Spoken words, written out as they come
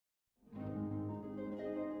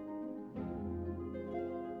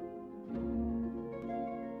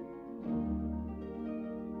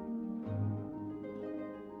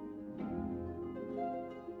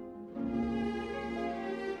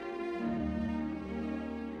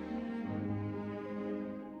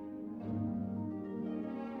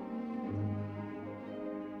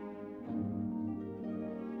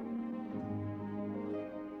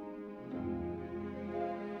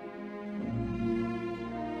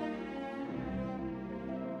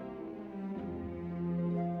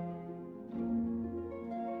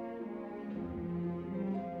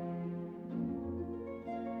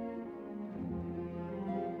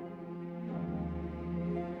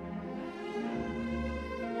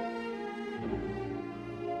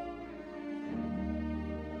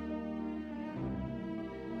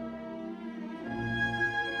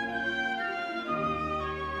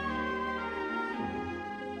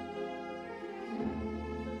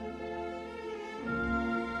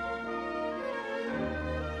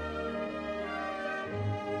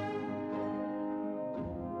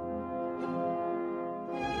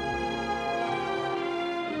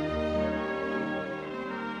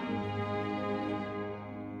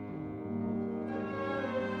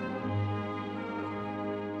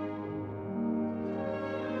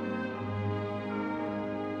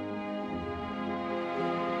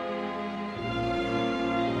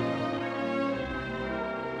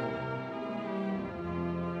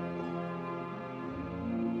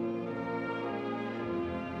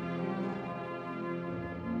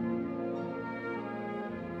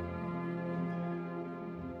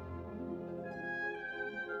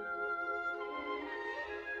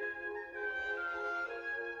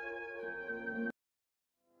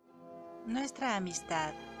Nuestra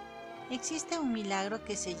amistad. Existe un milagro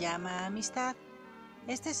que se llama amistad.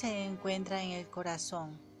 Este se encuentra en el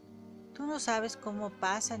corazón. Tú no sabes cómo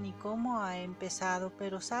pasa ni cómo ha empezado,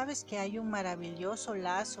 pero sabes que hay un maravilloso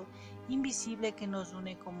lazo invisible que nos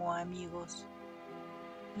une como amigos.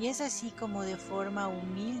 Y es así como de forma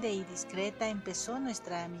humilde y discreta empezó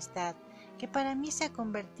nuestra amistad, que para mí se ha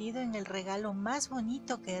convertido en el regalo más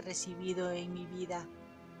bonito que he recibido en mi vida.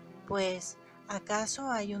 Pues, ¿acaso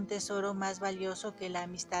hay un tesoro más valioso que la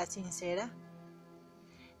amistad sincera?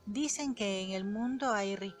 Dicen que en el mundo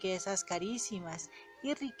hay riquezas carísimas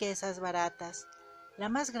y riquezas baratas. La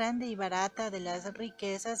más grande y barata de las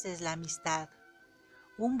riquezas es la amistad.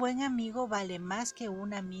 Un buen amigo vale más que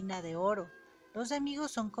una mina de oro. Los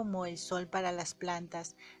amigos son como el sol para las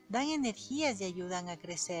plantas, dan energías y ayudan a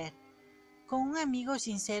crecer. Con un amigo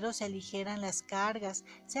sincero se aligeran las cargas,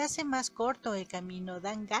 se hace más corto el camino,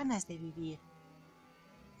 dan ganas de vivir.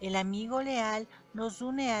 El amigo leal nos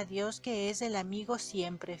une a Dios, que es el amigo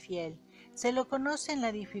siempre fiel. Se lo conoce en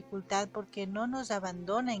la dificultad porque no nos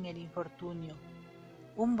abandona en el infortunio.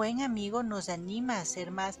 Un buen amigo nos anima a hacer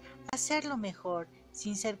más, a hacerlo mejor,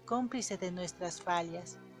 sin ser cómplice de nuestras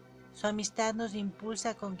fallas. Su amistad nos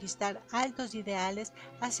impulsa a conquistar altos ideales,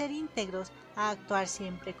 a ser íntegros, a actuar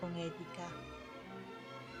siempre con ética.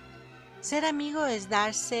 Ser amigo es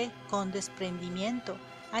darse con desprendimiento,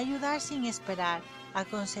 ayudar sin esperar,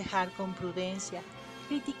 aconsejar con prudencia,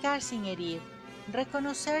 criticar sin herir,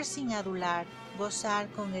 reconocer sin adular, gozar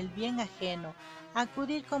con el bien ajeno,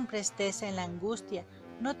 acudir con presteza en la angustia,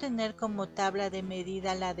 no tener como tabla de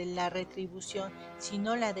medida la de la retribución,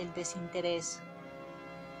 sino la del desinterés.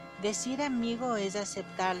 Decir amigo es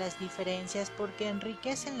aceptar las diferencias porque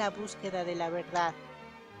enriquecen la búsqueda de la verdad.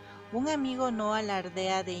 Un amigo no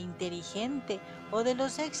alardea de inteligente o de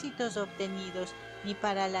los éxitos obtenidos, ni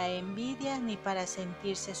para la envidia ni para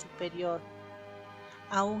sentirse superior.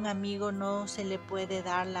 A un amigo no se le puede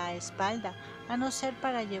dar la espalda, a no ser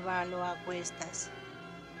para llevarlo a cuestas.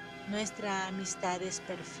 Nuestra amistad es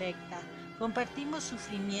perfecta. Compartimos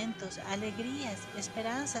sufrimientos, alegrías,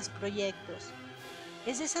 esperanzas, proyectos.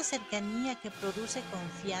 Es esa cercanía que produce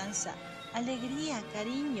confianza, alegría,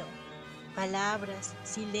 cariño. Palabras,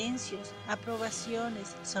 silencios,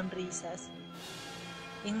 aprobaciones, sonrisas.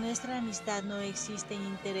 En nuestra amistad no existen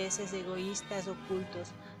intereses egoístas ocultos,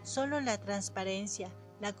 solo la transparencia,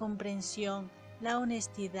 la comprensión, la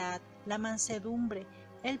honestidad, la mansedumbre,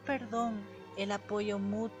 el perdón, el apoyo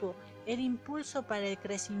mutuo, el impulso para el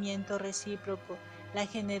crecimiento recíproco, la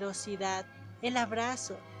generosidad, el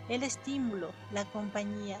abrazo, el estímulo, la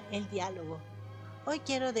compañía, el diálogo. Hoy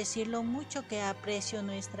quiero decir lo mucho que aprecio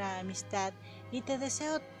nuestra amistad y te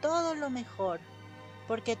deseo todo lo mejor,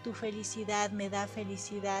 porque tu felicidad me da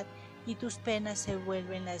felicidad y tus penas se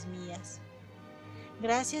vuelven las mías.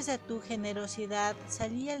 Gracias a tu generosidad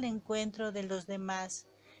salí al encuentro de los demás.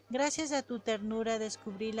 Gracias a tu ternura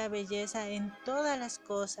descubrí la belleza en todas las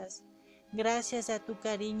cosas. Gracias a tu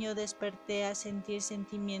cariño desperté a sentir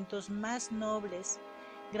sentimientos más nobles.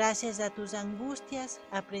 Gracias a tus angustias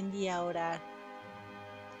aprendí a orar.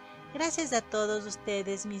 Gracias a todos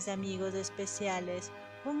ustedes, mis amigos especiales.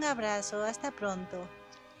 Un abrazo, hasta pronto.